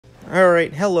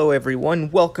Alright, hello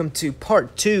everyone. Welcome to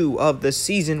part 2 of the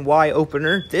Season Y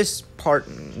opener. This part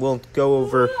will go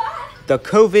over the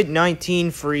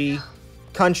COVID-19 free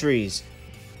countries.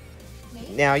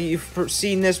 Now, you've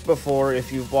seen this before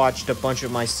if you've watched a bunch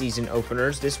of my season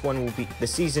openers. This one will be, the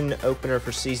season opener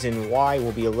for Season Y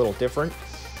will be a little different.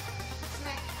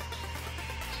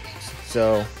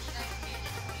 So,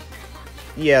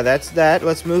 yeah, that's that.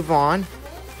 Let's move on.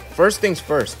 First things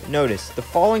first, notice, the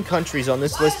following countries on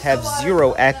this list have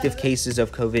 0 active cases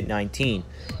of COVID-19.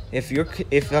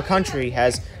 If a country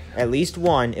has at least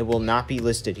one, it will not be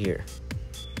listed here.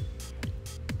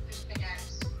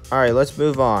 Alright, let's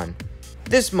move on.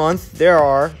 This month, there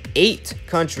are 8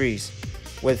 countries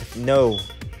with no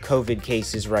COVID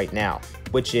cases right now,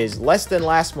 which is less than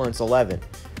last month's 11,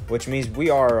 which means we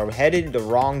are headed the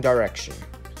wrong direction,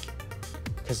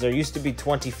 because there used to be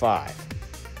 25.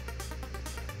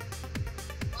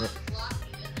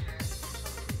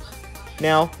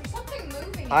 Now,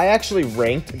 I actually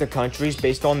ranked the countries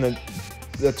based on the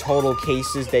total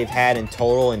cases they've had in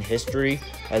total in history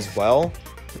as well.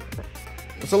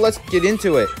 So let's get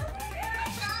into it.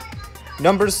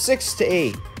 Numbers 6 to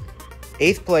 8.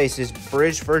 8th place is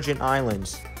British Virgin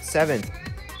Islands. 7th,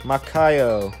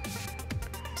 Macau.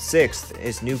 6th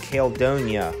is New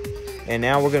Caledonia. And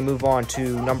now we're going to move on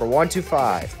to number 1 to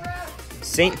 5.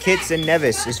 St. Kitts and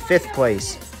Nevis is 5th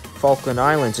place. Falkland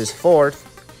Islands is 4th.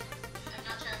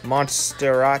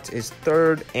 Montserrat is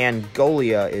 3rd,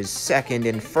 Angola is 2nd,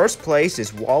 and 1st place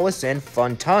is Wallis and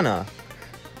Fontana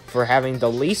for having the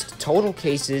least total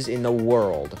cases in the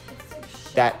world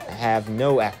that have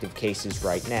no active cases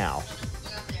right now.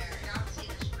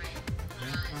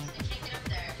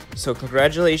 So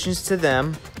congratulations to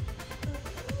them.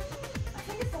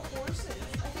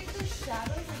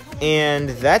 And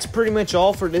that's pretty much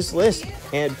all for this list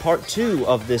and part 2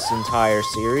 of this entire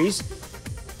series.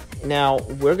 Now,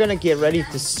 we're going to get ready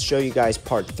to show you guys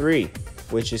part 3,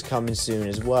 which is coming soon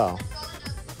as well.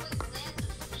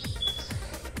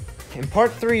 And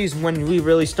part 3 is when we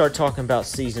really start talking about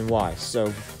Season Y,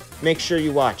 so make sure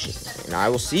you watch it. And I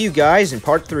will see you guys in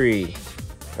part 3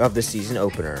 of the season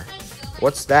opener.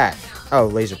 What's that? Oh,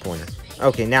 laser pointer.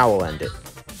 Okay, now we'll end it.